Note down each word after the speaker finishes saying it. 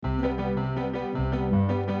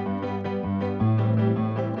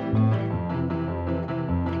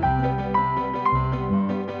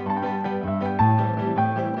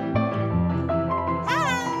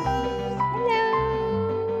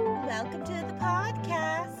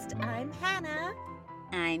podcast. I'm Hannah.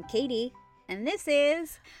 I'm Katie, and this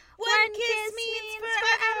is One Kiss Means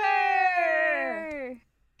Forever.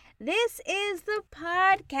 This is the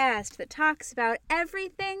podcast that talks about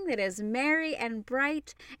everything that is merry and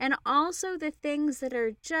bright, and also the things that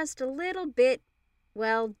are just a little bit,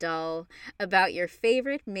 dull about your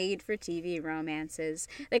favorite made-for-TV romances.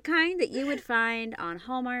 The kind that you would find on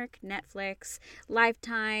Hallmark, Netflix,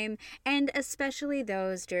 Lifetime, and especially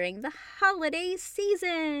those during the holiday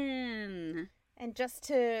season. And just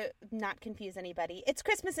to not confuse anybody, it's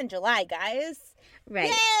Christmas in July, guys. Right.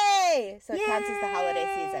 Yay! So it counts as the holiday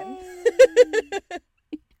season.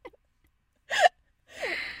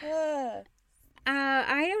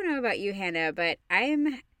 I don't know about you, Hannah, but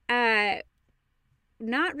I'm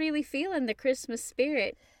not really feeling the Christmas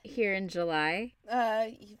spirit here in July.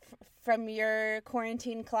 From your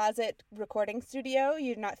quarantine closet recording studio,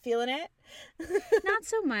 you're not feeling it? Not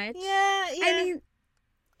so much. Yeah. I mean,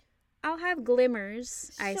 I'll have glimmers,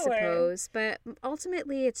 I Sure. suppose, but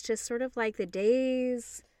ultimately it's just sort of like the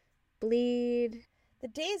days bleed. The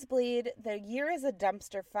days bleed. The year is a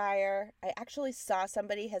dumpster fire. I actually saw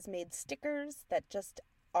somebody has made stickers that just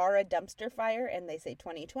are a dumpster fire, and they say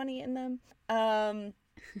 2020 in them.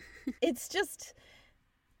 It's just,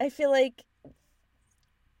 I feel like,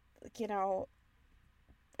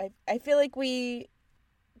 I feel like we,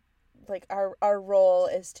 like, our role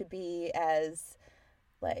is to be as,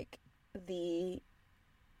 like, the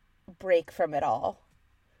break from it all.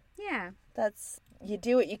 Yeah. That's, you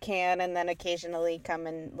do what you can, and then occasionally come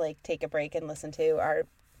and, like, take a break and listen to our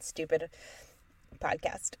stupid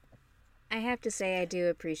podcast. I have to say I do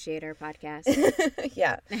appreciate our podcast.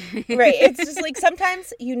 Yeah. Right. It's just like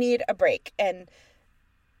sometimes you need a break, and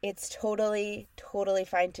it's totally, totally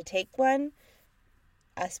fine to take one,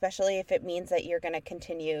 especially if it means that you're going to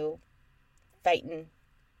continue fighting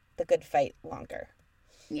the good fight longer.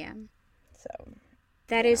 Yeah. So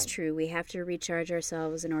that is true. We have to recharge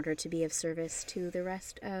ourselves in order to be of service to the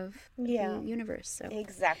rest of the universe. So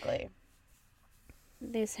exactly.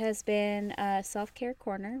 This has been a self-care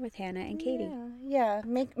corner with Hannah and Katie. Yeah.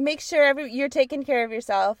 Make sure you're taking care of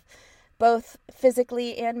yourself, both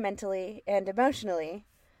physically and mentally and emotionally.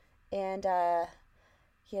 And,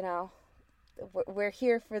 we're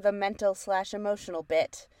here for the mental/emotional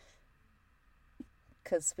bit,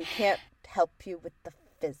 because we can't help you with the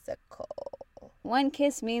physical. One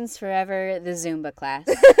Kiss Means Forever, the Zumba class.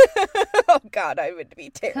 Oh, God, I would be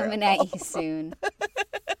terrible. Coming at you soon.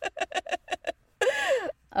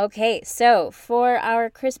 Okay, so for our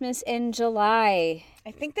Christmas in July.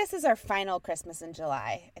 I think this is our final Christmas in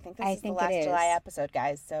July. I think this is the last July episode,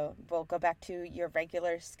 guys. So we'll go back to your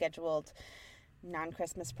regular scheduled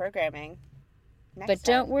non-Christmas programming next But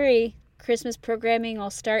don't worry, Christmas programming will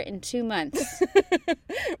start in 2 months.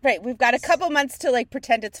 Right, we've got a couple months to, like,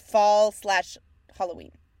 pretend it's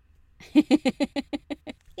fall/Halloween.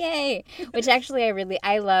 Yay! Which actually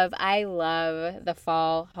I love the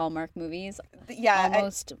fall Hallmark movies. Yeah.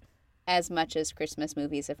 Almost as much as Christmas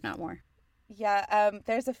movies, if not more. Yeah,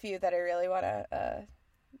 there's a few that I really want to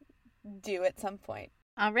do at some point.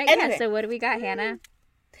 All right, anyway. Yeah, so what do we got, Hannah?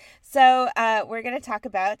 So we're going to talk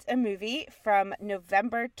about a movie from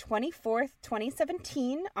November 24th,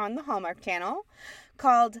 2017 on the Hallmark Channel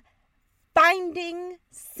called Finding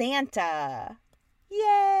Santa.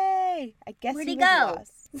 Yay! I guess Where'd he he was go?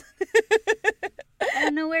 lost. I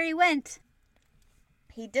don't know where he went.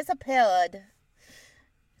 He disappeared.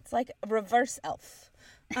 It's like a reverse elf.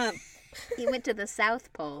 He went to the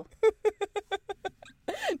South Pole.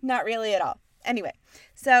 Not really at all. Anyway,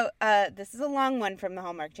 so this is a long one from the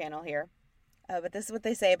Hallmark Channel here, but this is what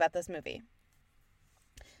they say about this movie.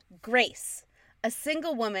 Grace, a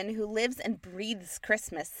single woman who lives and breathes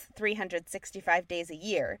Christmas 365 days a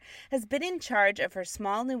year, has been in charge of her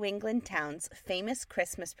small New England town's famous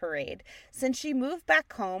Christmas parade since she moved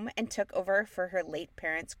back home and took over for her late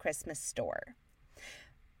parents' Christmas store.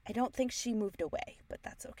 I don't think she moved away, but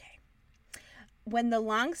that's okay. When the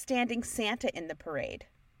long-standing Santa in the parade,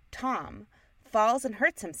 Tom, falls and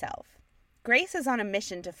hurts himself, Grace is on a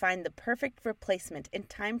mission to find the perfect replacement in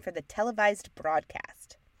time for the televised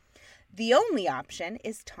broadcast. The only option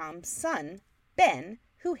is Tom's son, Ben,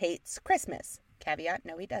 who hates Christmas. Caveat,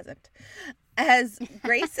 no, he doesn't. As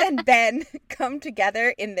Grace and Ben come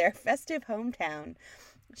together in their festive hometown,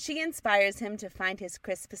 she inspires him to find his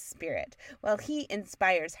Christmas spirit, while he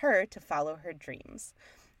inspires her to follow her dreams.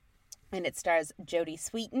 And it stars Jodie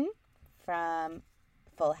Sweetin from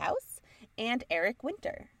Full House and Eric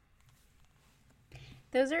Winter.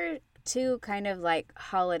 Those are two kind of like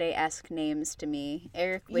holiday-esque names to me.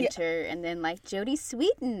 Eric Winter and then like Jodie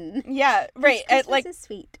Sweetin. Yeah, right. Christmas Like is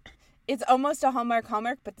sweet. It's almost a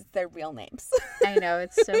Hallmark, but it's their real names. I know,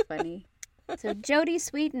 it's so funny. So Jodie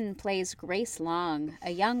Sweetin plays Grace Long,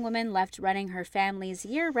 a young woman left running her family's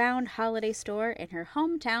year-round holiday store in her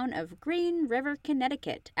hometown of Green River,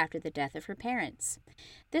 Connecticut, after the death of her parents.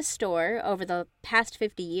 This store, over the past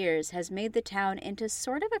 50 years, has made the town into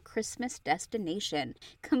sort of a Christmas destination,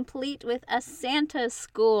 complete with a Santa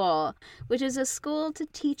school, which is a school to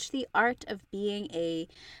teach the art of being a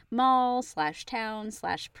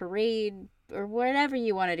mall/town/parade, or whatever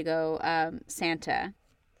you wanted to go,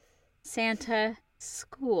 Santa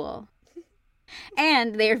school.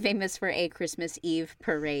 And they are famous for a Christmas Eve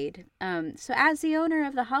parade. So as the owner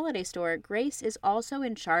of the holiday store, Grace is also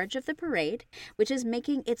in charge of the parade, which is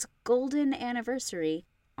making its golden anniversary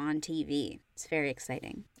on TV. It's very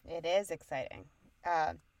exciting. It is exciting.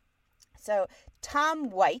 So Tom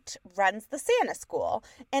White runs the Santa School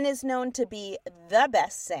and is known to be the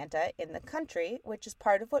best Santa in the country, which is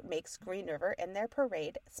part of what makes Green River and their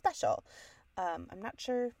parade special. I'm not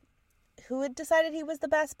sure who had decided he was the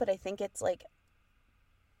best, but I think it's like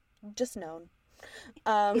just known.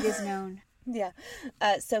 It is known. Yeah.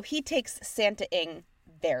 So he takes Santa-ing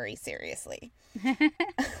very seriously.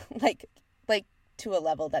 like to a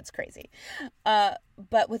level that's crazy.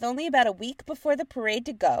 But with only about a week before the parade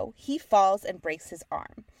to go, he falls and breaks his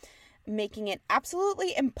arm, making it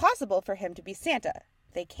absolutely impossible for him to be Santa.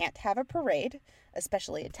 They can't have a parade,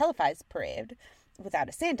 especially a televised parade, without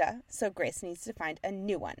a Santa, so Grace needs to find a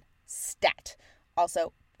new one. Stat.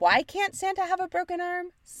 Also, why can't Santa have a broken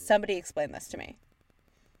arm? Somebody explain this to me.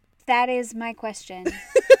 That is my question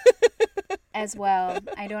as well.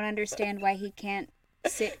 I don't understand why he can't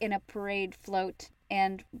sit in a parade float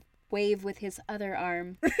and wave with his other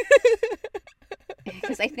arm.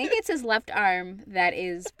 Because I think it's his left arm that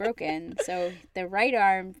is broken, so the right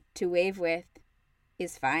arm to wave with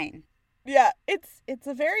is fine. Yeah, it's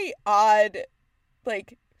a very odd,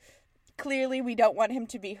 like, clearly we don't want him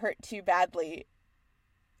to be hurt too badly,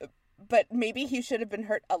 but maybe he should have been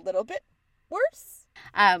hurt a little bit worse.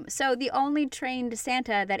 So the only trained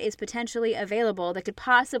Santa that is potentially available that could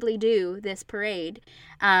possibly do this parade,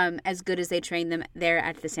 as good as they trained them there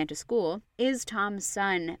at the Santa school, is Tom's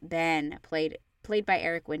son, Ben, played by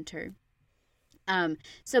Eric Winter.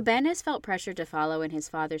 So Ben has felt pressure to follow in his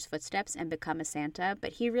father's footsteps and become a Santa,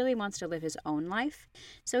 but he really wants to live his own life.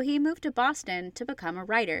 So he moved to Boston to become a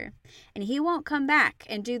writer. And he won't come back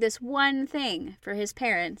and do this one thing for his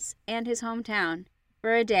parents and his hometown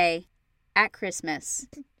for a day at Christmas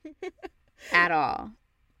at all.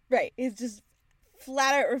 Right. He's just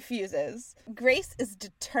flat out refuses. Grace is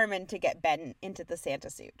determined to get Ben into the Santa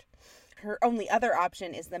suit. Her only other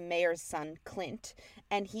option is the mayor's son, Clint,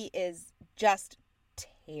 and he is just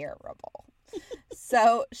terrible.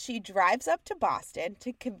 So she drives up to Boston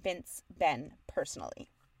to convince Ben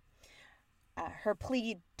personally. Her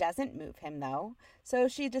plea doesn't move him, though, so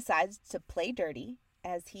she decides to play dirty,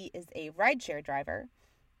 as he is a rideshare driver,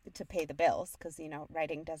 to pay the bills, because,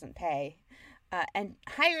 writing doesn't pay, and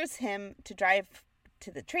hires him to drive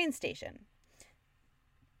to the train station.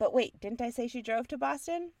 But wait, didn't I say she drove to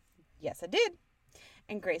Boston? Yes, I did.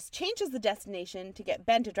 And Grace changes the destination to get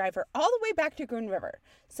Ben to drive her all the way back to Green River.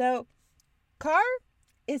 So, car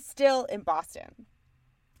is still in Boston.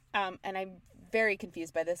 And I'm very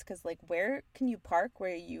confused by this because, where can you park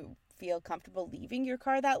where you feel comfortable leaving your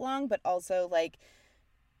car that long, but also,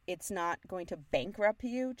 it's not going to bankrupt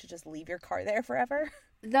you to just leave your car there forever?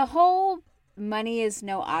 The whole money is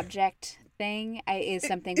no object thing is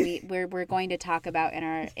something we're going to talk about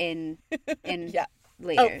in yeah.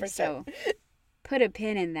 Later. For so sure. Put a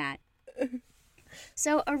pin in that.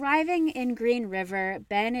 So arriving in Green River,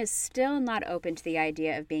 Ben is still not open to the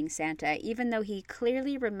idea of being Santa, even though he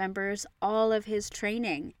clearly remembers all of his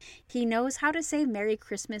training. He knows how to say Merry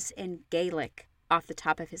Christmas in Gaelic off the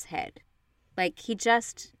top of his head.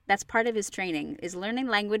 That's part of his training, is learning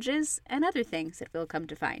languages and other things that we'll come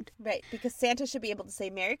to find. Right, because Santa should be able to say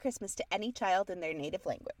Merry Christmas to any child in their native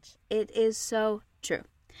language. It is so true.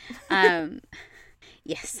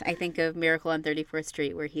 Yes, I think of Miracle on 34th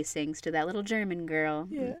Street where he sings to that little German girl.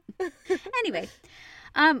 Yeah. Anyway,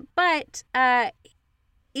 but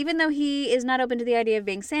even though he is not open to the idea of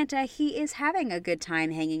being Santa, he is having a good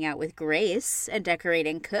time hanging out with Grace and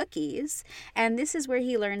decorating cookies. And this is where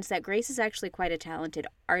he learns that Grace is actually quite a talented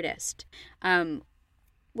artist.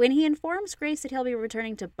 When he informs Grace that he'll be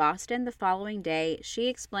returning to Boston the following day, she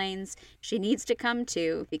explains she needs to come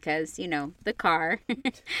too because, the car.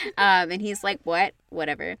 And he's like, what?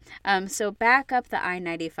 Whatever. So back up the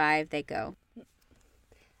I-95 they go.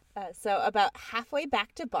 So about halfway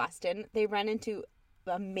back to Boston, they run into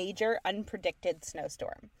a major unpredicted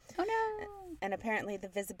snowstorm. Oh, no. And apparently the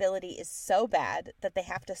visibility is so bad that they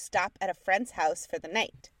have to stop at a friend's house for the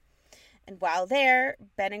night. And while there,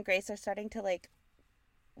 Ben and Grace are starting to, like,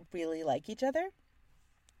 really like each other.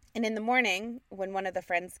 And in the morning, when one of the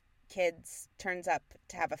friend's kids turns up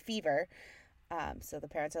to have a fever, so the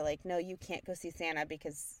parents are like, no, you can't go see Santa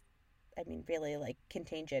because, I mean, really, like,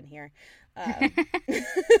 contagion here.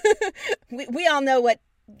 We all know what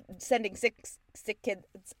sending sick kids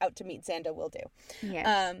out to meet Santa will do.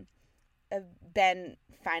 Yeah. Ben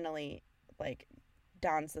finally, like,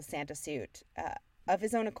 dons the Santa suit of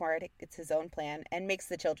his own accord. It's his own plan, and makes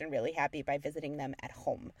the children really happy by visiting them at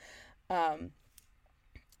home.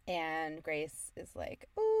 And Grace is like,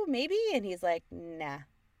 oh, maybe? And he's like, nah,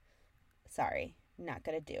 sorry, not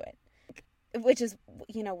gonna do it. Which is,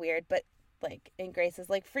 you know, weird, but, like, and Grace is,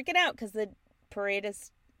 like, freaking out because the parade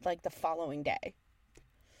is, like, the following day.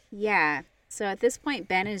 Yeah. So at this point,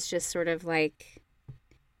 Ben is just sort of, like,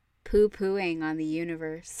 poo-pooing on the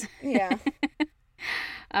universe. Yeah.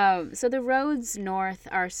 So the roads north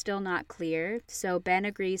are still not clear, so Ben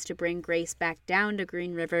agrees to bring Grace back down to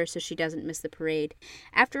Green River so she doesn't miss the parade.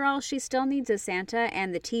 After all, she still needs a Santa,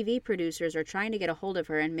 and the TV producers are trying to get a hold of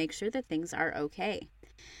her and make sure that things are okay.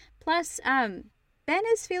 Plus, Ben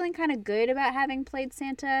is feeling kind of good about having played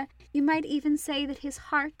Santa. You might even say that his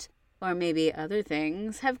heart, or maybe other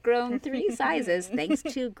things, have grown 3 sizes thanks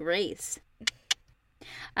to Grace.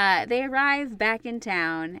 They arrive back in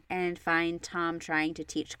town and find Tom trying to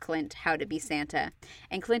teach Clint how to be Santa.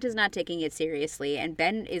 And Clint is not taking it seriously, and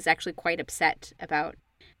Ben is actually quite upset about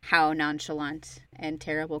how nonchalant and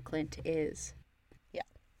terrible Clint is. Yeah.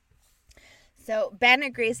 So Ben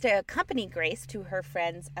agrees to accompany Grace to her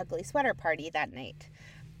friend's ugly sweater party that night.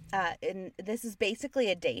 And this is basically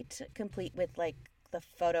a date, complete with, like, the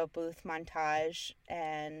photo booth montage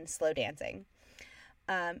and slow dancing.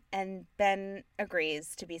 And Ben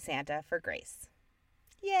agrees to be Santa for Grace.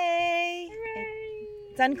 Yay! Hooray!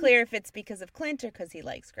 It's unclear if it's because of Clint or because he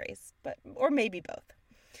likes Grace, or maybe both.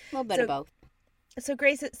 A little bit of both. So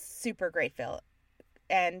Grace is super grateful.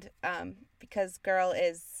 And because girl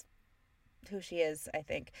is who she is, I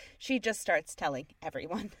think, she just starts telling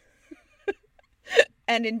everyone.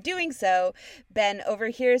 And in doing so, Ben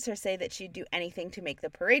overhears her say that she'd do anything to make the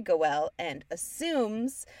parade go well and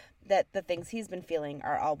assumes that the things he's been feeling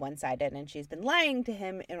are all one-sided and she's been lying to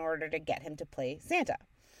him in order to get him to play Santa.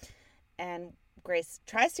 And Grace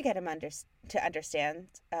tries to get him to understand,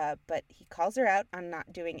 but he calls her out on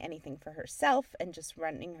not doing anything for herself and just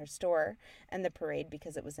running her store and the parade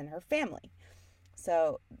because it was in her family.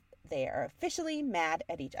 So they are officially mad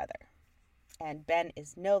at each other. And Ben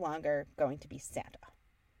is no longer going to be Santa.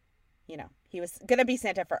 You know, he was going to be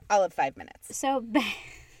Santa for all of 5 minutes. So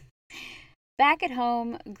back at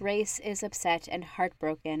home, Grace is upset and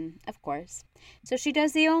heartbroken, of course. So she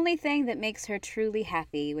does the only thing that makes her truly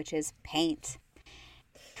happy, which is paint.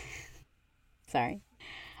 Sorry.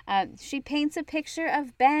 She paints a picture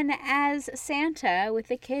of Ben as Santa with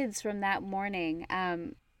the kids from that morning.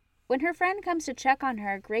 When her friend comes to check on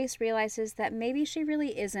her, Grace realizes that maybe she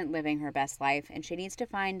really isn't living her best life and she needs to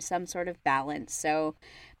find some sort of balance. So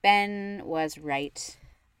Ben was right.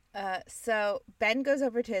 So Ben goes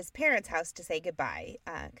over to his parents' house to say goodbye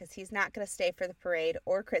because he's not going to stay for the parade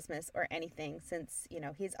or Christmas or anything since, you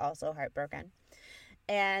know, he's also heartbroken.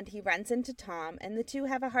 And he runs into Tom, and the two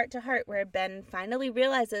have a heart-to-heart where Ben finally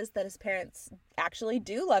realizes that his parents actually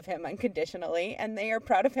do love him unconditionally, and they are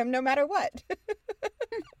proud of him no matter what.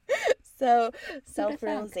 So,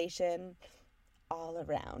 self-realization all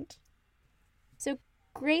around. So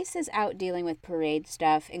Grace is out dealing with parade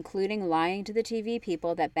stuff, including lying to the TV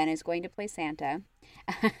people that Ben is going to play Santa.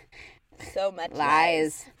 So much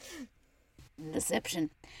lies. Deception.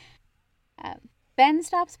 Ben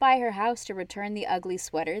stops by her house to return the ugly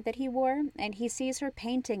sweater that he wore, and he sees her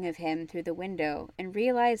painting of him through the window and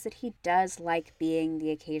realizes that he does like being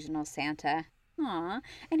the occasional Santa. Aww,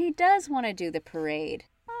 and he does want to do the parade.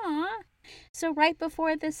 Aww. So right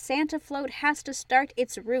before this Santa float has to start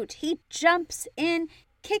its route, he jumps in,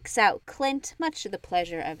 kicks out Clint, much to the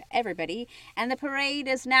pleasure of everybody, and the parade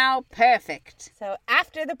is now perfect. So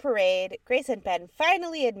after the parade, Grace and Ben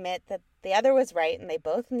finally admit that the other was right and they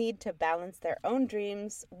both need to balance their own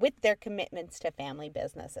dreams with their commitments to family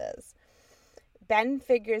businesses. Ben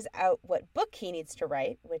figures out what book he needs to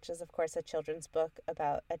write, which is, of course, a children's book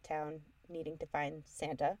about a town needing to find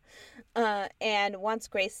Santa, and wants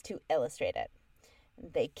Grace to illustrate it.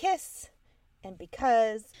 They kiss, and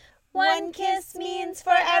because one kiss means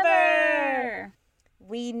forever,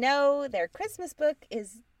 we know their Christmas book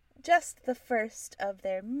is just the first of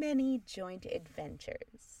their many joint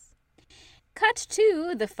adventures. Cut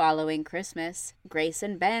to the following Christmas. Grace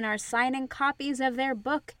and Ben are signing copies of their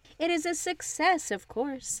book. It is a success, of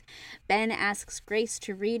course. Ben asks Grace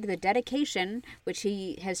to read the dedication, which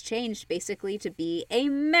he has changed basically to be a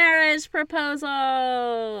marriage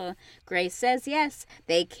proposal. Grace says yes.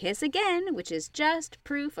 They kiss again, which is just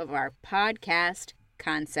proof of our podcast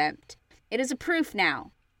concept. It is a proof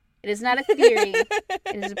now. It is not a theory.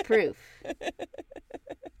 It is a proof.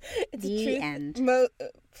 It's the a truth. End.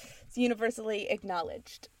 It's universally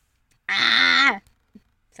acknowledged. Ah!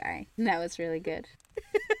 Sorry. That was really good.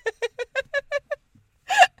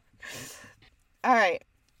 All right.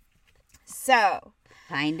 So.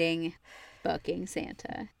 Finding fucking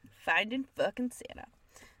Santa. Finding fucking Santa.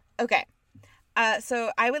 Okay.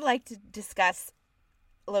 So I would like to discuss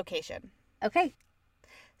location. Okay.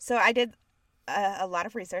 So I did a lot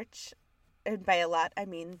of research. And by a lot, I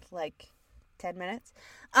mean like 10 minutes.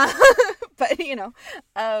 But,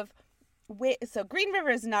 so Green River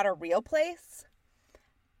is not a real place.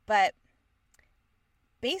 But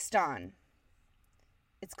based on,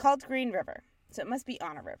 it's called Green River. So it must be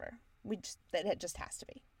on a river. It just has to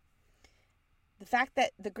be. The fact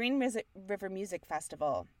that the Green River Music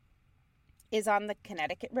Festival is on the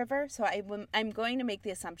Connecticut River, so I'm going to make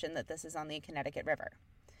the assumption that this is on the Connecticut River.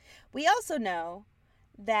 We also know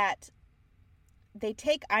that they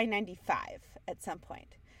take I-95 at some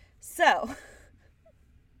point. So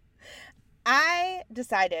I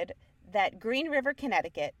decided that Green River,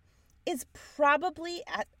 Connecticut is probably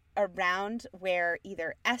at around where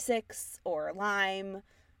either Essex or Lyme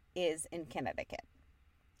is in Connecticut.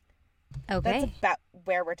 Okay. That's about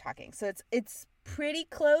where we're talking. So it's pretty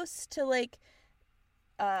close to like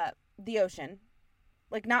the ocean.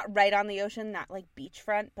 Like not right on the ocean, not like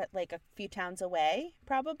beachfront, but like a few towns away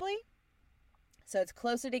probably. So it's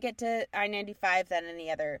closer to get to I-95 than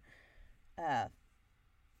any other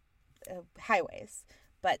highways,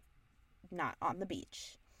 but not on the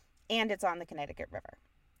beach. And it's on the Connecticut River.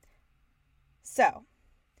 So,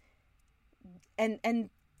 and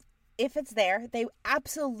if it's there, they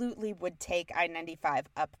absolutely would take I-95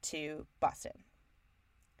 up to Boston.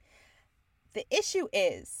 The issue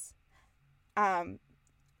is,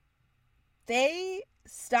 they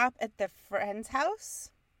stop at the friend's house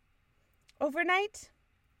overnight,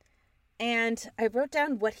 and I wrote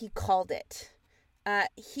down what he called it.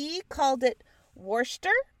 He called it Worcester.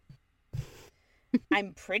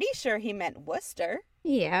 I'm pretty sure he meant Worcester.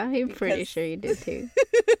 Yeah, I'm pretty sure you did too.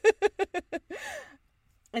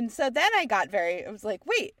 And so then I was like,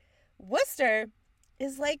 wait, Worcester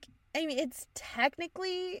is like, I mean, it's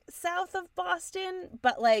technically south of Boston,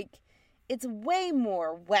 but like, it's way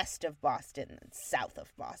more west of Boston than south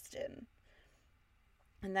of Boston.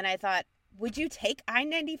 And then I thought, would you take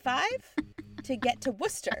I-95 to get to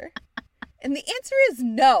Worcester? And the answer is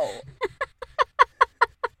no.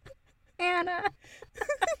 Anna.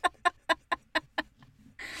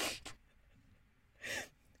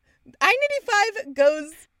 I-95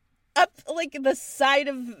 goes up like the side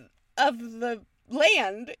of the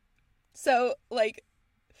land. So like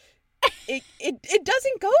it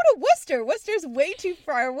doesn't go to Worcester. Worcester's way too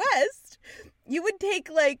far west. You would take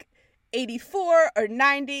like 84 or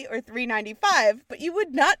 90 or 395, but you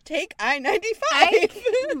would not take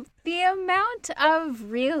I-95. The amount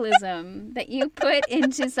of realism that you put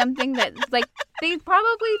into something that, like, the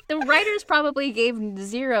writers probably gave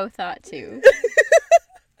zero thought to.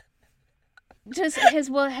 Just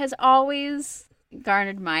has always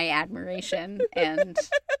garnered my admiration and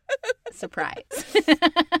surprise.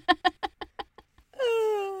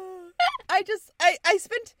 I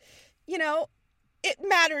spent, it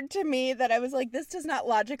mattered to me that I was like, this does not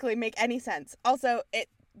logically make any sense. Also,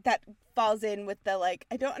 that falls in with the, like,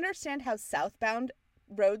 I don't understand how southbound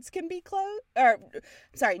roads can be closed,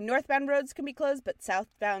 northbound roads can be closed, but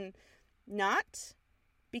southbound not,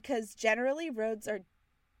 because generally roads are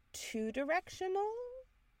two directional.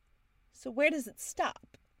 So where does it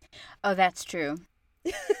stop? Oh, that's true.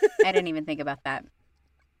 I didn't even think about that.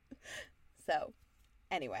 So,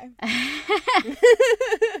 anyway.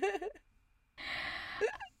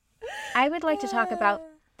 I would like to talk about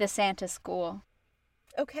the Santa School.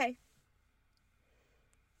 Okay.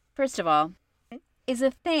 First of all, is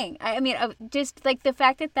a thing. I mean, just like the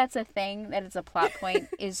fact that that's a thing, that it's a plot point,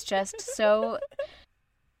 is just so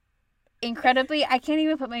incredibly, I can't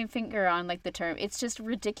even put my finger on like the term. It's just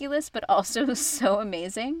ridiculous, but also so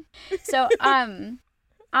amazing. So,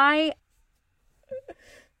 I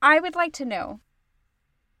would like to know,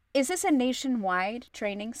 is this a nationwide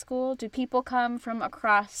training school? Do people come from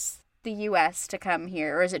across the U.S. to come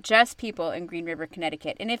here, or is it just people in Green River,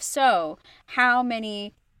 Connecticut? And if so, how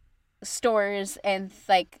many stores and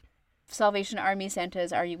like Salvation Army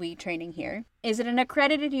Santas are we training here? Is it an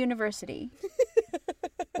accredited university?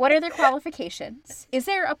 What are their qualifications? Is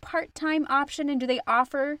there a part-time option, and do they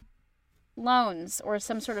offer loans or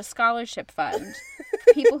some sort of scholarship fund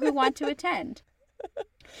for people who want to attend?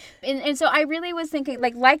 And so I really was thinking,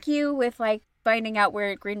 like you with like finding out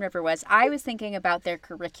where Green River was, I was thinking about their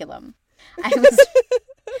curriculum.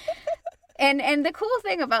 And the cool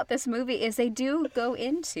thing about this movie is they do go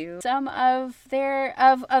into some of their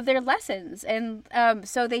lessons, and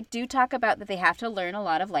so they do talk about that they have to learn a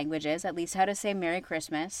lot of languages, at least how to say Merry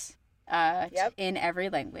Christmas in every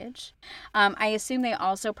language. I assume they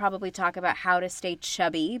also probably talk about how to stay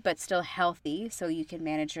chubby but still healthy so you can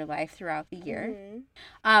manage your life throughout the year.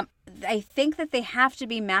 I think that they have to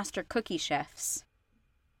be master cookie chefs,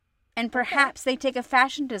 and perhaps they take a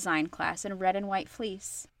fashion design class in red and white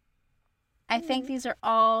fleece. I think these are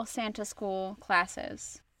all Santa school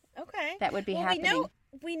classes. Okay. That would be happening.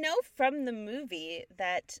 We know from the movie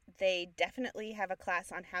that they definitely have a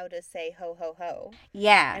class on how to say ho ho ho.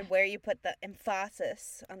 Yeah. And where you put the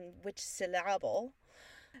emphasis on which syllable.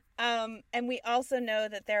 And we also know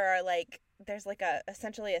that there's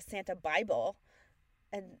essentially a Santa Bible,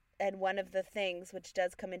 and one of the things which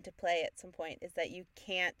does come into play at some point is that you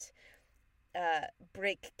can't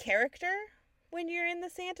break character when you're in the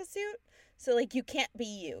Santa suit. So, you can't be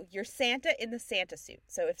you. You're Santa in the Santa suit.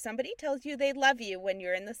 So if somebody tells you they love you when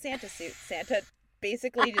you're in the Santa suit, Santa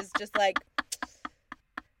basically is just like,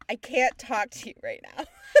 I can't talk to you right now.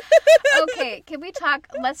 Okay, can we talk?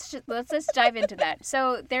 Let's just dive into that.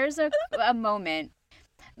 So there's a moment,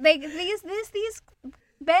 like these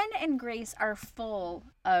Ben and Grace are full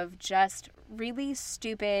of just really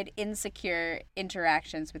stupid, insecure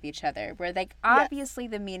interactions with each other, where obviously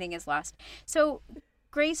the meaning is lost. So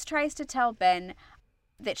Grace tries to tell Ben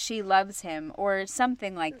that she loves him or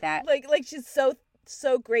something like that. Like she's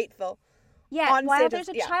so grateful. Yeah, while there's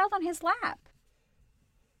a child on his lap.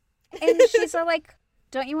 And she's all like,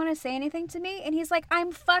 don't you want to say anything to me? And he's like,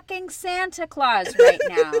 I'm fucking Santa Claus right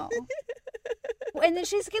now. And then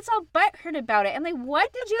she gets all butthurt about it. I'm like,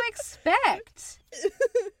 what did you expect?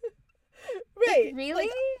 Right. Really?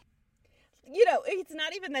 It's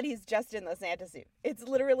not even that he's just in the Santa suit. It's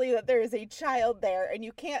literally that there is a child there, and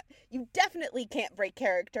you definitely can't break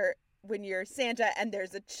character when you're Santa and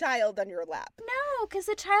there's a child on your lap. No, because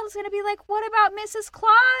the child's going to be like, what about Mrs.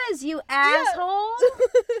 Claus, you asshole?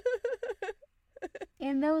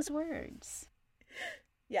 In those words.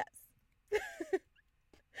 Yes.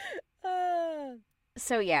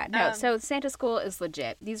 So Santa School is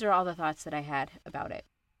legit. These are all the thoughts that I had about it.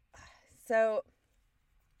 So,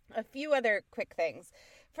 a few other quick things.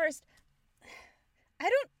 First, I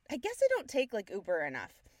guess I don't take Uber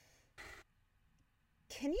enough.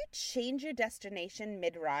 Can you change your destination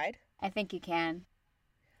mid-ride? I think you can.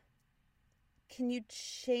 Can you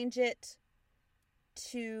change it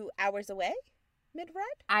to hours away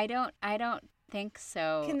mid-ride? I don't think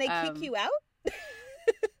so. Can they kick you out?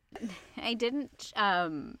 I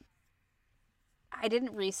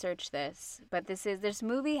didn't research this, but this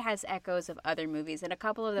movie has echoes of other movies, and a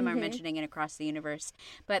couple of them are mentioning it across the universe.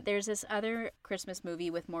 But there's this other Christmas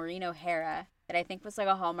movie with Maureen O'Hara that I think was like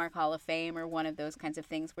a Hallmark Hall of Fame or one of those kinds of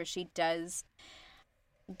things where she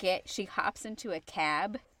hops into a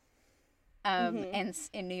cab and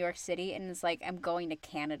in New York City and is like, I'm going to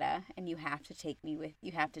Canada and you have to take me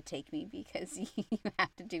because you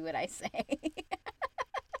have to do what I say.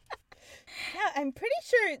 Yeah, I'm pretty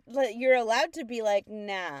sure you're allowed to be like,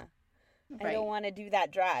 nah, right. I don't want to do that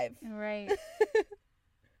drive. Right.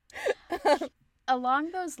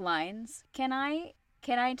 Along those lines, can I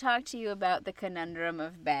talk to you about the conundrum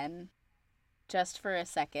of Ben just for a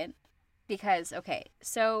second? Because, okay,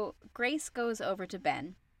 so Grace goes over to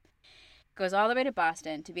Ben, goes all the way to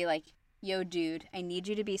Boston to be like, yo, dude, I need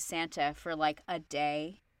you to be Santa for a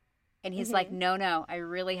day. And he's like, no, I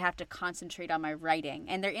really have to concentrate on my writing.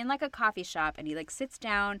 And they're in a coffee shop and he sits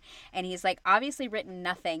down and he's obviously written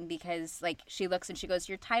nothing because she looks and she goes,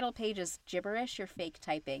 your title page is gibberish, you're fake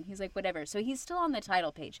typing. He's like, whatever. So he's still on the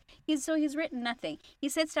title page. He's written nothing. He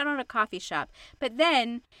sits down on a coffee shop, but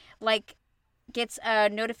then gets a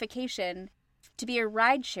notification to be a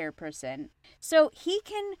rideshare person. So he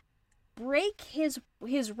can break his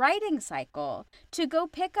writing cycle to go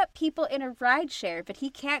pick up people in a rideshare, but he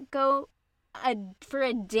can't go for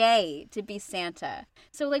a day to be Santa.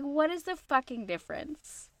 So what is the fucking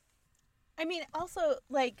difference? I mean, also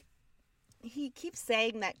he keeps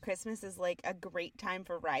saying that Christmas is a great time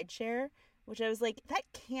for rideshare, which I was like, that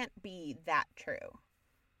can't be that true.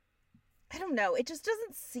 I don't know. It just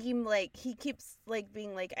doesn't seem like he keeps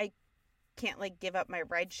being like, I can't give up my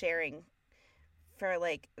ride sharing for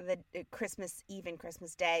like the Christmas Eve and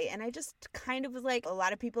Christmas Day, and I just kind of was like, a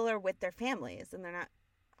lot of people are with their families and they're not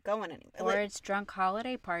going anywhere. Or Like, it's drunk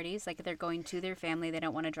holiday parties, like they're going to their family, they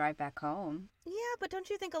don't want to drive back home. yeah, but don't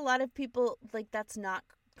you think a lot of people, like, that's not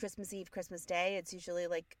Christmas Eve, Christmas Day? It's usually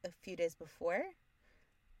like a few days before.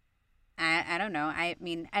 I don't know. I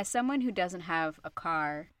mean, as someone who doesn't have a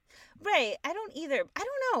car, Right. I don't either. I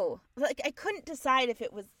don't know. Like, I couldn't decide if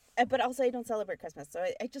it was, but also I don't celebrate Christmas. So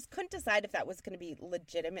I just couldn't decide if that was going to be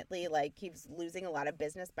legitimately like he was losing a lot of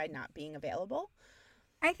business by not being available.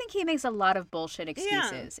 I think he makes a lot of bullshit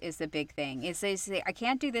excuses is the big thing. Is they say, I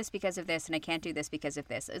can't do this because of this and I can't do this because of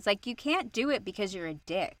this. It's like, you can't do it because you're a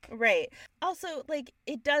dick. Right. Also, like,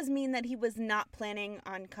 it does mean that he was not planning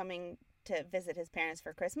on coming to visit his parents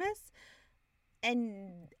for Christmas.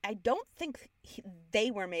 And I don't think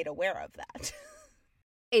they were made aware of that.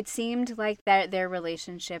 It seemed like that their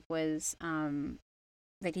relationship was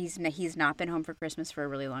that he's not been home for Christmas for a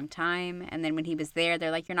really long time. And then when he was there,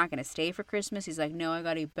 they're like, you're not going to stay for Christmas. He's like, no, I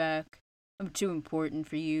got to get back. I'm too important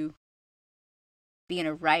for you. Being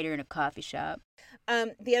a writer in a coffee shop.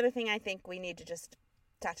 The other thing I think we need to just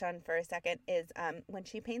touch on for a second is when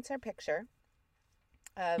she paints her picture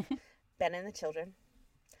of Ben and the children.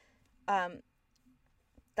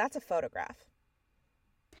 That's a photograph.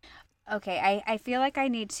 Okay, I feel like I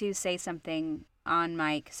need to say something on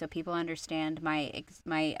mic so people understand my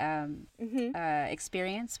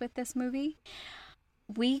experience with this movie.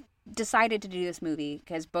 We decided to do this movie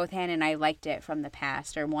because both Hannah and I liked it from the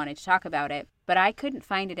past or wanted to talk about it, but I couldn't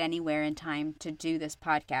find it anywhere in time to do this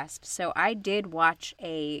podcast. So I did watch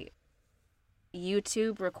a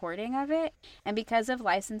YouTube recording of it, and because of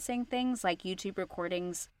licensing things, like YouTube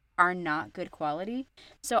recordings are not good quality,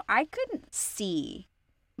 so I couldn't see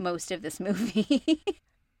most of this movie.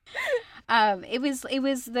 It was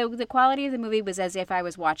the quality of the movie was as if I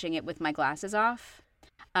was watching it with my glasses off.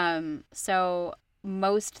 So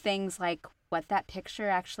most things like what that picture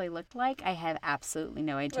actually looked like, I have absolutely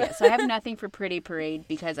no idea. So I have nothing for Pretty Parade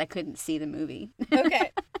because I couldn't see the movie.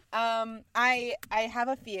 Okay. I have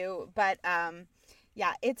a few, but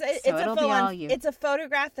yeah, it's a full on, it's a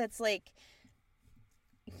photograph that's like,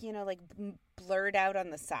 you know, like blurred out on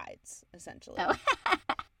the sides essentially. Oh.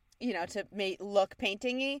 You know, to look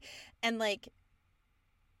painting-y, and like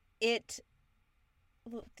it,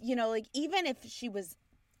 you know, like even if she was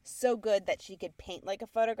so good that she could paint like a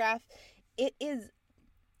photograph, it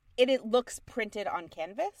looks printed on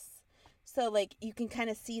canvas, so like you can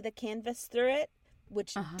kind of see the canvas through it,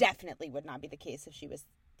 which definitely would not be the case if she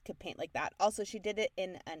could paint like that. Also, she did it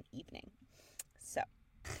in an evening, so.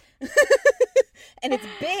 And it's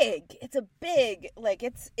big. It's a big, like,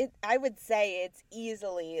 I would say it's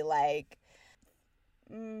easily like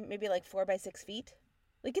maybe like 4 by 6 feet.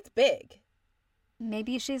 Like, it's big.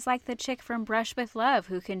 Maybe she's like the chick from Brush with Love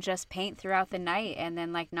who can just paint throughout the night and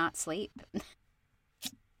then like not sleep.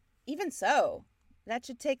 Even so, that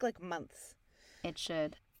should take like months. It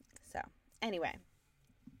should. So anyway.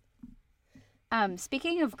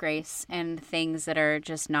 Speaking of grace and things that are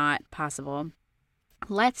just not possible,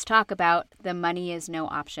 let's talk about the money is no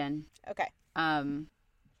option. Okay.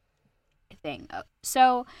 Thing.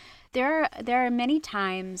 So there are many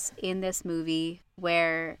times in this movie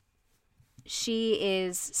where she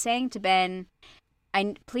is saying to Ben,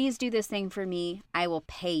 please do this thing for me, I will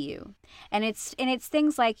pay you. And it's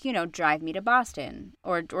things like, you know, drive me to Boston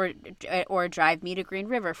or drive me to Green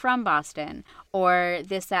River from Boston or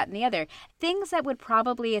this, that, and the other. Things that would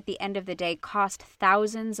probably at the end of the day cost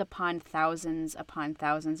thousands upon thousands upon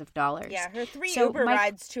thousands of dollars. Yeah, her 3 Uber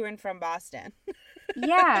rides to and from Boston.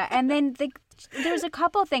 Yeah, and then there's a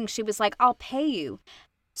couple things she was like, I'll pay you.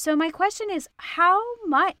 So my question is, how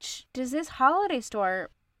much does this holiday store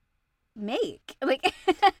make? Like,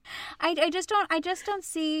 I just don't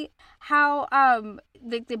see how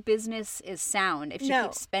the business is sound if she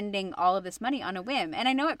keeps spending all of this money on a whim. And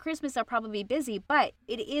I know at Christmas they'll probably be busy, but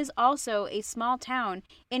it is also a small town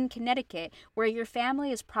in Connecticut where your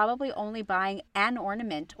family is probably only buying an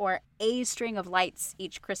ornament or a string of lights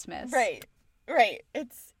each Christmas. Right.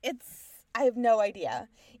 It's I have no idea.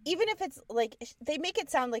 Even if it's like, they make it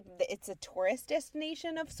sound like it's a tourist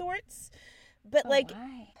destination of sorts, but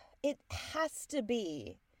why? It has to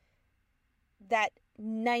be that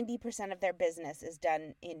 90% of their business is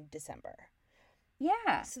done in December.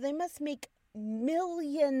 Yeah. So they must make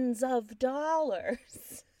millions of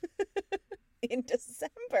dollars in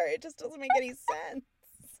December. It just doesn't make any sense.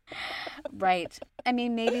 Right. I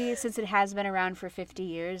mean, maybe since it has been around for 50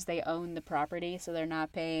 years, they own the property, so they're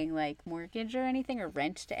not paying like mortgage or anything or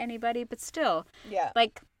rent to anybody, but still. Yeah.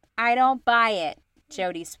 Like, I don't buy it,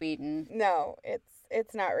 Jodie Sweetin. No,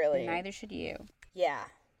 it's not really. Neither should you. Yeah.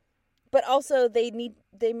 But also they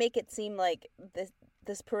make it seem like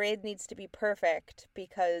this parade needs to be perfect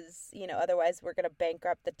because, otherwise we're going to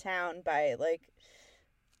bankrupt the town by, like,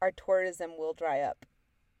 our tourism will dry up.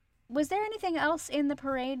 Was there anything else in the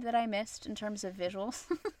parade that I missed in terms of visuals?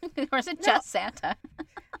 Or is it just Santa?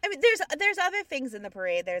 I mean, there's other things in the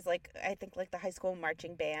parade. There's, like, I think, like, the high school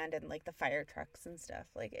marching band and, like, the fire trucks and stuff.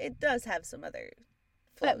 Like, it does have some other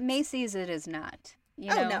floats. But Macy's it is not.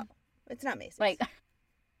 No. It's not Macy's. Like,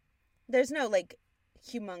 there's no, like,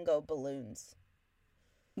 humongo balloons.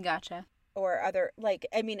 Gotcha. Or other, like,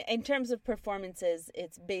 I mean, in terms of performances,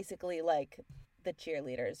 it's basically, like, the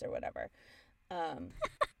cheerleaders or whatever.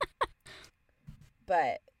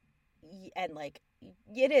 But, and, like,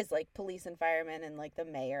 it is, like, police and firemen and, like, the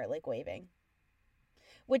mayor, like, waving.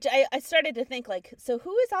 Which I started to think, like, so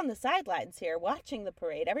who is on the sidelines here watching the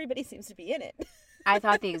parade? Everybody seems to be in it. I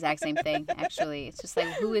thought the exact same thing, actually. It's just like,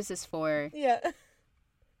 who is this for? Yeah.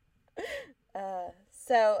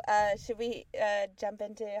 So, should we jump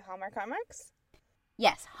into Hallmark Hallmarks?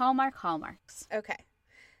 Yes, Hallmarks. Okay.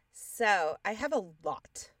 So, I have a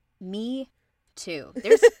lot. Me too.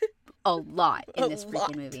 There's a lot in this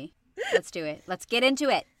freaking movie. Let's do it. Let's get into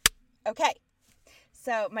it. Okay.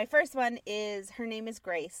 So, my first one is Her Name is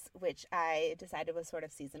Grace, which I decided was sort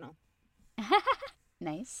of seasonal.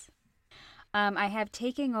 Nice. I have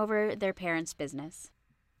Taking Over Their Parents' Business.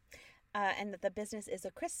 And that the business is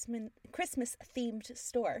a Christmas-themed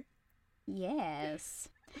store. Yes.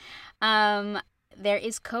 There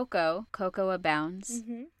is Coco. Coco Abounds.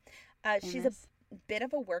 Mm-hmm. She's a bit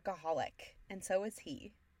of a workaholic, and so is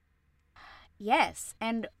he. Yes,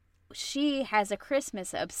 and she has a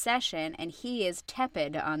Christmas obsession, and he is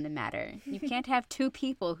tepid on the matter. You can't have two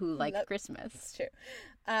people who like Christmas. That's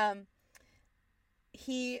true.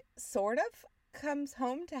 He sort of comes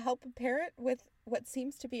home to help a parent with what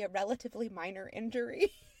seems to be a relatively minor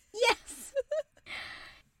injury. Yes.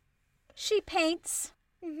 She paints.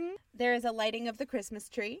 Mm-hmm. There is a lighting of the Christmas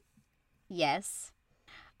tree. Yes.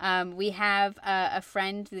 We have a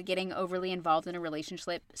friend getting overly involved in a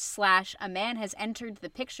relationship / a man has entered the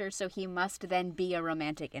picture, so he must then be a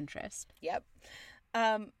romantic interest. Yep.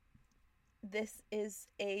 This is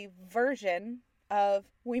a version of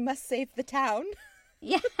We Must Save the Town.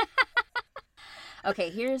 Yeah.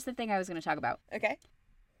 Okay, here's the thing I was going to talk about. Okay.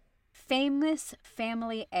 Famous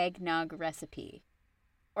family eggnog recipe.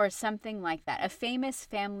 Or something like that. A famous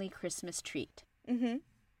family Christmas treat.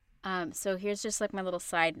 Mm-hmm. So here's just like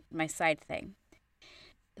my side thing.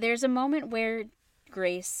 There's a moment where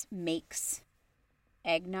Grace makes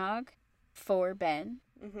eggnog for Ben.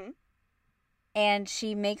 Mm-hmm. And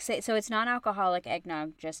she makes it, so it's non-alcoholic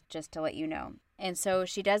eggnog, just to let you know. And so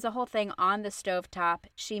she does the whole thing on the stovetop.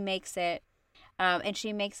 She makes it, and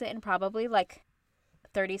she makes it in probably like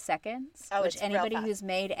 30 seconds. Oh, which it's anybody real fast. who's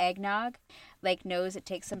made eggnog like knows it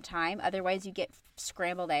takes some time. Otherwise you get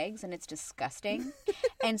scrambled eggs and it's disgusting.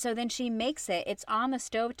 And so then she makes it. It's on the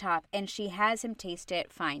stovetop and she has him taste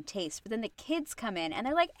it. Fine, taste. But then the kids come in and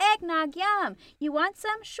they're like, eggnog, yum. You want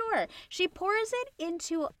some? Sure. She pours it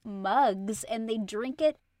into mugs and they drink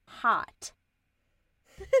it hot.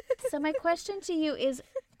 So my question to you is,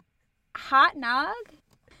 hot nog?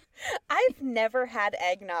 I've never had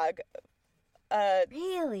eggnog.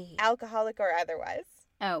 Really? Alcoholic or otherwise.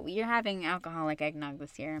 Oh, you're having alcoholic eggnog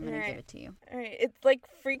this year. I'm going All to right. give it to you. All right. It, like,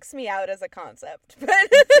 freaks me out as a concept. But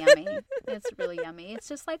It's yummy. It's really yummy. It's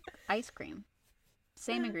just like ice cream.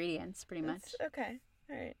 Same ingredients, pretty much. Okay.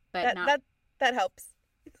 All right. But that helps.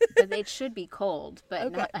 But it should be cold, but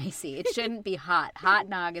Okay. not icy. It shouldn't be hot. Hot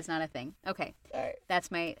nog is not a thing. Okay. All right.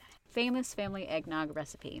 That's my famous family eggnog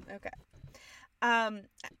recipe. Okay.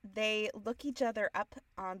 They look each other up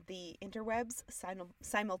on the interwebs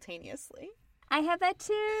simultaneously. I have that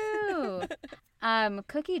too.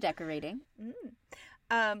 Cookie decorating.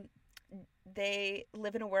 They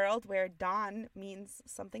live in a world where dawn means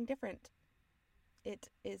something different. It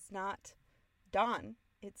is not dawn.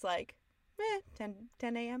 It's like 10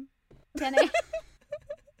 a.m. 10 a.m.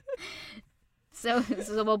 So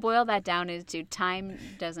we'll boil that down into time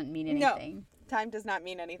doesn't mean anything. No, time does not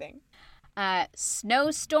mean anything.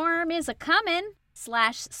 Snowstorm is a comin' /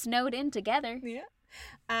 snowed in together.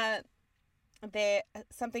 Yeah.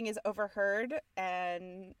 Something is overheard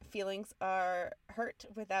and feelings are hurt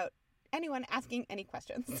without anyone asking any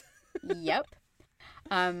questions. Yep.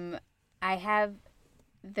 I have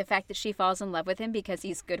the fact that she falls in love with him because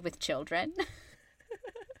he's good with children.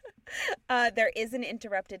 There is an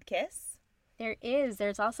interrupted kiss. There is.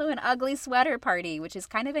 There's also an ugly sweater party, which is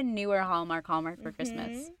kind of a newer Hallmark for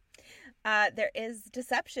Christmas. There is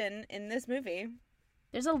deception in this movie.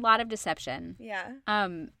 There's a lot of deception. Yeah.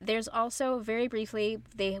 There's also, very briefly,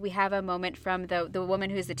 we have a moment from the woman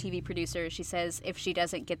who's the TV producer. She says if she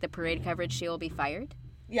doesn't get the parade coverage, she will be fired.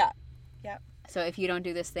 Yeah. Yeah. So if you don't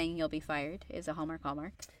do this thing, you'll be fired, is a Hallmark.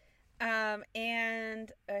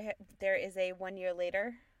 And there is a 1 year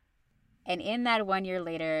later. And in that 1 year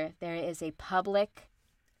later, there is a public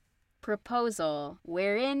proposal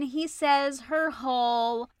wherein he says her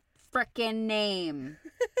whole frickin' name.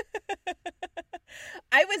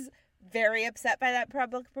 I was very upset by that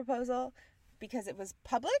public proposal because it was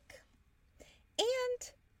public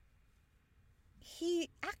and he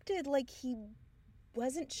acted like he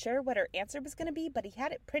wasn't sure what her answer was going to be, but he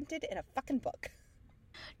had it printed in a fucking book.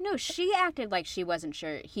 No, she acted like she wasn't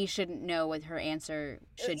sure. He shouldn't know what her answer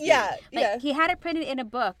should be. Yeah. He had it printed in a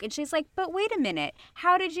book, and she's like, but wait a minute.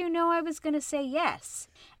 How did you know I was going to say yes?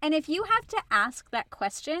 And if you have to ask that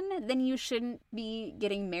question, then you shouldn't be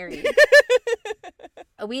getting married.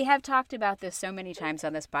 We have talked about this so many times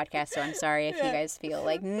on this podcast, so I'm sorry if you guys feel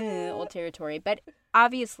like old territory. But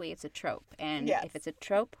obviously it's a trope, and if it's a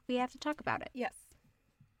trope, we have to talk about it. Yes.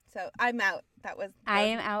 So I'm out. I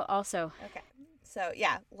am out also. Okay. So,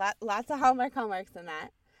 yeah, lots of Hallmarks in that.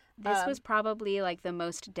 This was probably, like, the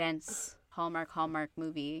most dense Hallmark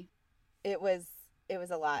movie. It was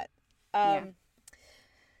a lot.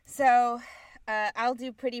 So, I'll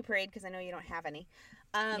do Pretty Parade because I know you don't have any.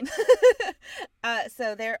 So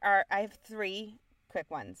I have 3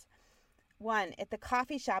 quick ones. One, at the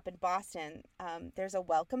coffee shop in Boston, there's a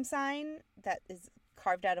welcome sign that is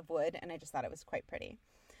carved out of wood, and I just thought it was quite pretty.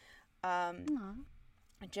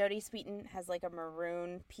 Jodie Sweetin has like a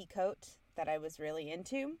maroon pea coat that I was really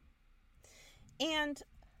into. And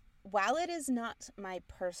while it is not my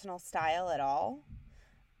personal style at all,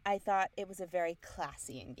 I thought it was a very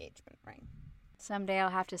classy engagement ring. Someday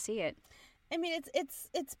I'll have to see it. I mean, it's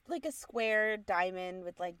like a square diamond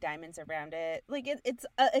with like diamonds around it. Like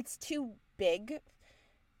it's too big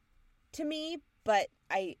to me, but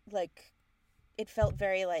it felt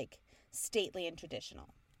very like stately and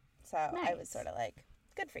traditional. So nice. I was sort of like,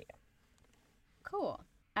 good for you. Cool.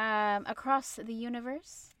 Across the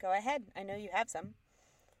universe? Go ahead. I know you have some.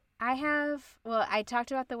 I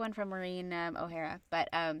talked about the one from Maureen O'Hara, but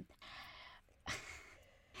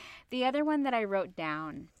the other one that I wrote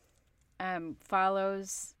down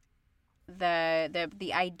follows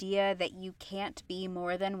the idea that you can't be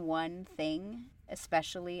more than one thing,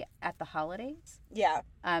 especially at the holidays. Yeah.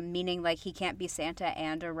 Meaning, like, he can't be Santa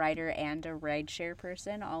and a writer and a rideshare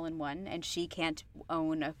person all in one, and she can't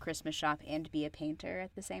own a Christmas shop and be a painter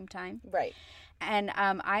at the same time. Right. And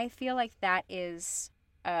I feel like that is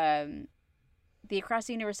the Across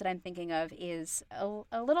the Universe that I'm thinking of is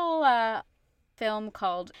a little film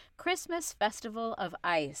called Christmas Festival of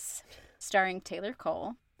Ice, starring Taylor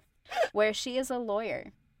Cole, where she is a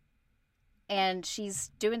lawyer. And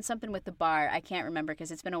she's doing something with the bar. I can't remember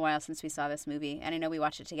because it's been a while since we saw this movie. And I know we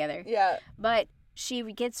watched it together. Yeah. But she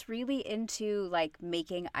gets really into, like,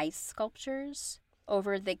 making ice sculptures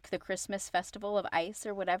over the Christmas Festival of Ice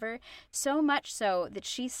or whatever. So much so that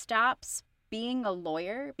she stops being a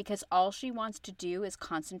lawyer because all she wants to do is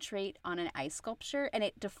concentrate on an ice sculpture. And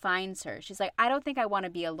it defines her. She's like, I don't think I want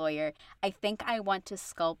to be a lawyer. I think I want to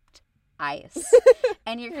sculpt ice.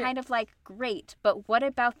 And you're kind of like, great. But what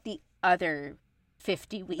about the other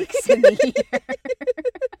 50 weeks in the year?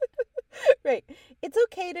 Right. It's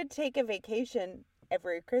okay to take a vacation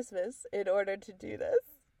every Christmas in order to do this.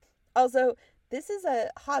 Also, this is a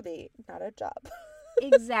hobby, not a job.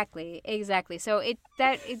 Exactly. So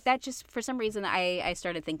that just, for some reason, I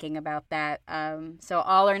started thinking about that. So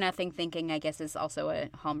all or nothing thinking, I guess, is also a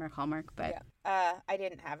Hallmark. But yeah. I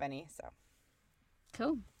didn't have any, so.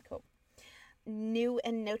 Cool. New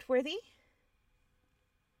and noteworthy?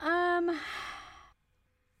 I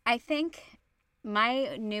think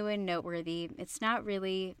my new and noteworthy, it's not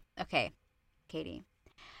really... Okay, Katie.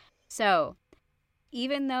 So,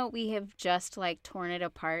 even though we have just, like, torn it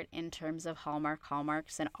apart in terms of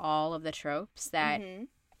hallmarks and all of the tropes, that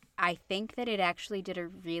I think that it actually did a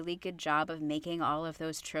really good job of making all of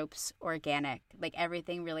those tropes organic. Like,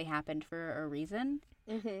 everything really happened for a reason.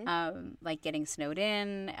 Mm-hmm. Like getting snowed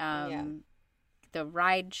in, the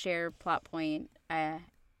rideshare plot point.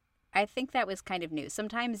 I think that was kind of new.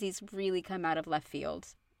 Sometimes these really come out of left field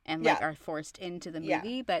and like are forced into the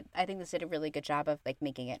movie, but I think this did a really good job of like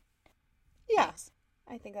making it. Yeah, nice.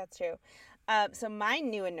 I think that's true. So my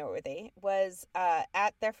new and noteworthy was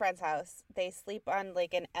at their friend's house. They sleep on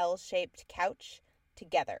like an L-shaped couch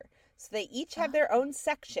together. So they each have their own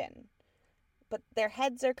section, but their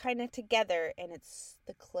heads are kind of together, and it's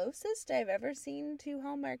the closest I've ever seen to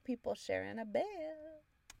Hallmark people sharing a bed.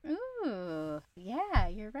 Ooh, yeah,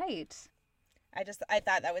 you're right. I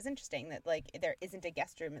thought that was interesting that like there isn't a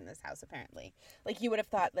guest room in this house apparently. Like you would have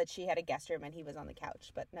thought that she had a guest room and he was on the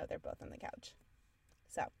couch, but no, they're both on the couch.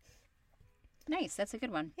 So Nice, that's a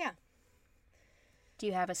good one. yeah, Do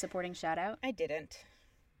you have a supporting shout out? I didn't.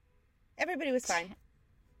 Everybody was fine.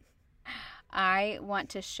 I want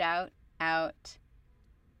to shout out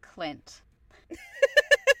Clint.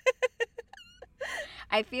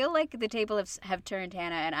 I feel like the table have turned,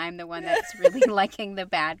 Hannah, and I'm the one that's really liking the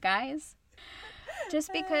bad guys.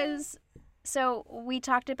 Just because, so we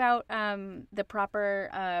talked about the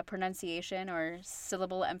proper pronunciation or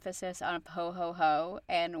syllable emphasis on ho ho ho,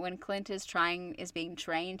 and when Clint is being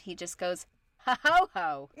trained, he just goes ho ho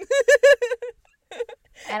ho.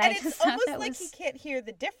 And I just almost like he can't hear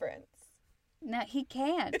the difference. No, he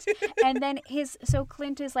can't. And then so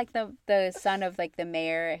Clint is like the son of like the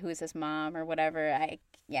mayor, who's his mom or whatever.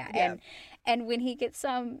 Yeah. And when he gets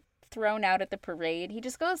thrown out at the parade, he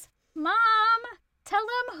just goes, "Mom, tell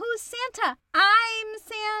him who's Santa. I'm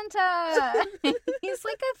Santa." He's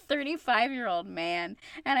like a 35-year-old man,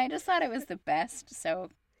 and I just thought it was the best.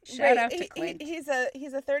 So shout out to Clint. He's a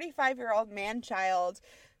 35-year-old man child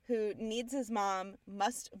who needs his mom,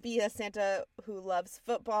 must be a Santa who loves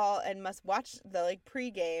football and must watch the like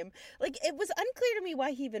pregame. Like it was unclear to me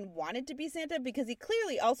why he even wanted to be Santa, because he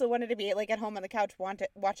clearly also wanted to be like at home on the couch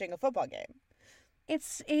watching a football game.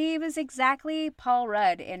 He was exactly Paul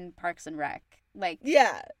Rudd in Parks and Rec. Like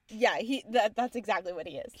that's exactly what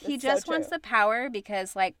he is. He just wants the power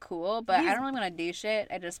because like cool, but I don't really want to do shit.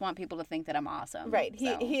 I just want people to think that I'm awesome. Right.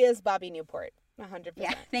 He is Bobby Newport. 100%.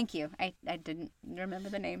 Yeah, thank you. I didn't remember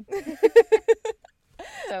the name.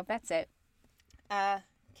 So that's it.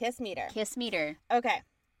 Kiss meter. Kiss meter. Okay.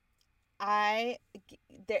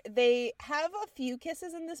 They have a few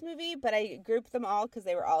kisses in this movie, but I grouped them all because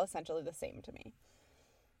they were all essentially the same to me.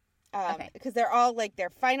 Okay. Because they're all like their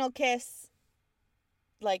final kiss,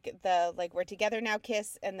 like the like we're together now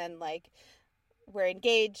kiss, and then like we're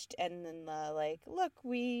engaged, and then the like look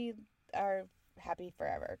we are happy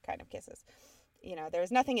forever kind of kisses. You know, there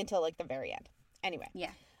was nothing until like the very end. Anyway.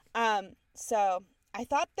 Yeah. So I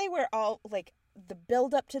thought they were all like the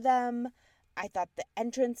build up to them. I thought the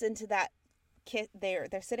entrance into that kiss, they're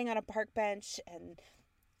sitting on a park bench and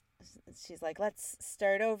she's like, let's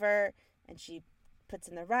start over. And she puts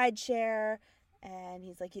in the ride share and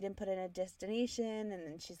he's like, you didn't put in a destination. And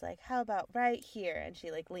then she's like, how about right here? And she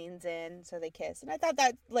like leans in. So they kiss. And I thought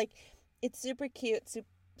that like, it's super cute,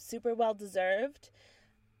 super well deserved.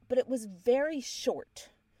 But it was very short.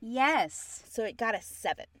 Yes. So it got a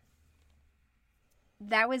 7.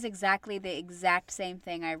 That was exactly the exact same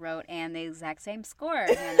thing I wrote and the exact same score,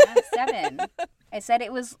 Hannah. 7. I said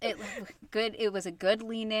it was good. It was a good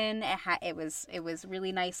lean in. It was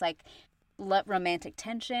really nice, like romantic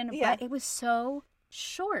tension. Yeah. But it was so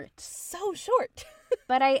short. So short.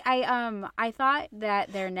 But I thought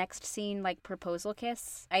that their next scene, like proposal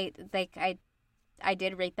kiss, I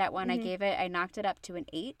did rate that one. Mm-hmm. I knocked it up to an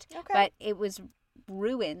 8. Okay. But it was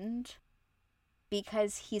ruined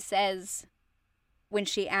because he says, when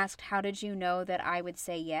she asked, how did you know that I would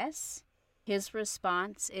say yes? His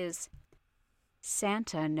response is,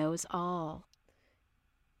 Santa knows all.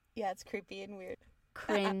 Yeah, it's creepy and weird.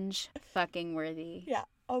 Cringe fucking worthy. Yeah.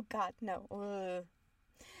 Oh, God, no. Ugh.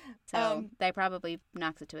 So that probably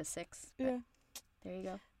knocks it to a 6. Yeah. There you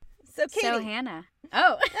go. So, Katie. So, Hannah.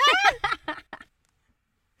 Oh.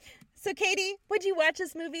 So, Katie, would you watch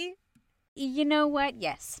this movie? You know what?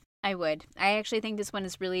 Yes, I would. I actually think this one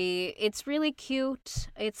is it's really cute.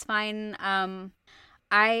 It's fine.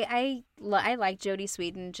 I like Jodie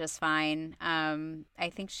Sweetin just fine. I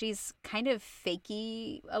think she's kind of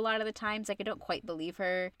fakey a lot of the times. Like I don't quite believe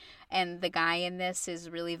her. And the guy in this is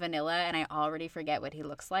really vanilla, and I already forget what he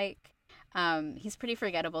looks like. He's pretty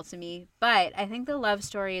forgettable to me, but I think the love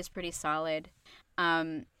story is pretty solid.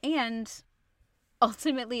 And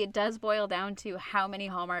ultimately, it does boil down to how many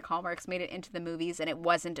Hallmarks made it into the movies, and it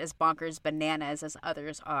wasn't as bonkers bananas as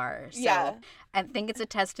others are. So Yeah. I think it's a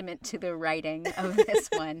testament to the writing of this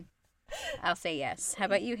one. I'll say yes. How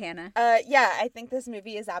about you, Hannah? Yeah, I think this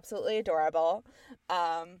movie is absolutely adorable.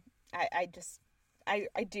 I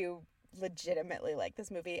do legitimately like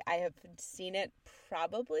this movie. I have seen it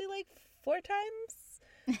probably like 4 times.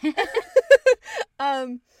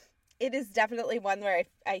 It is definitely one where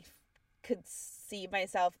I could see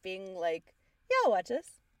myself being like, yeah, I'll watch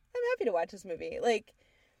this. I'm happy to watch this movie. Like,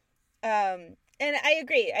 and I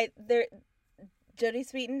agree. Jodie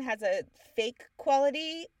Sweetin has a fake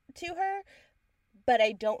quality to her, but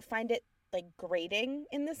I don't find it like grating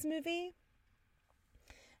in this movie.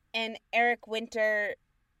 And Eric Winter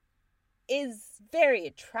is very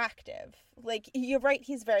attractive. Like, you're right,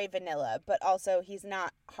 he's very vanilla, but also he's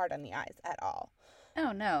not hard on the eyes at all.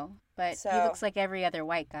 Oh, no. But So- he looks like every other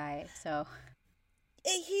white guy, so...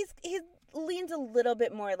 He leans a little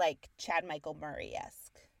bit more like Chad Michael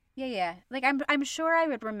Murray-esque. Yeah. Like, I'm sure I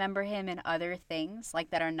would remember him in other things, like,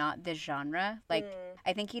 that are not this genre. Like,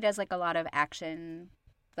 I think he does, like, a lot of action,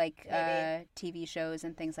 like, Maybe. TV shows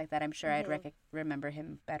and things like that. I'm sure I'd remember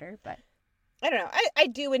him better, but... I don't know. I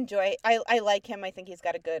do enjoy. I like him. I think he's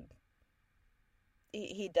got a good.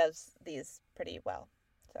 He does these pretty well.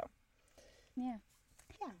 So. Yeah.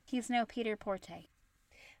 Yeah. He's no Peter Porte.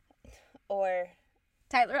 Or.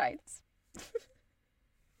 Tyler Hines.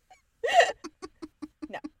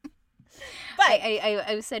 No. But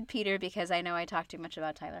I said Peter because I know I talk too much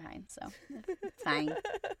about Tyler Hines, so it's fine.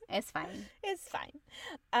 It's fine. it's fine.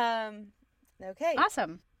 Okay.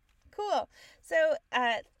 Awesome. Cool. So,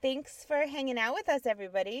 thanks for hanging out with us,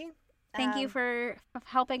 everybody. Thank you for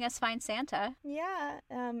helping us find Santa. Yeah.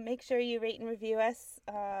 Make sure you rate and review us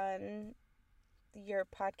on your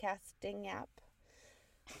podcasting app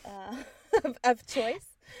of choice.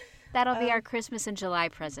 That'll be our Christmas in July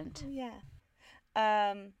present. Yeah.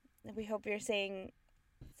 We hope you're staying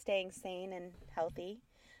sane and healthy.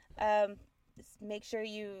 Make sure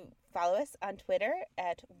you follow us on Twitter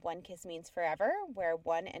at One Kiss Means Forever, where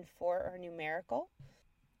 1 and 4 are numerical.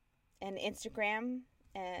 And Instagram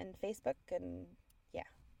and Facebook and yeah.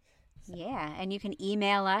 Yeah, and you can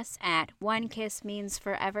email us at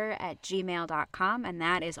onekissmeansforever@gmail.com, and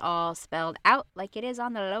that is all spelled out like it is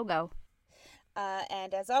on the logo.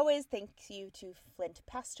 And as always, thank you to Flint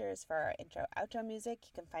Pastors for our intro-outro music.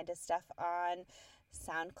 You can find his stuff on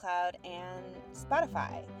SoundCloud and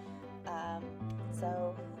Spotify.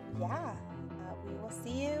 So, yeah, we will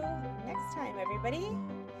see you next time, everybody.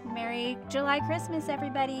 Merry July Christmas,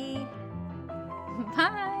 everybody.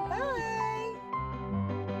 Bye. Bye.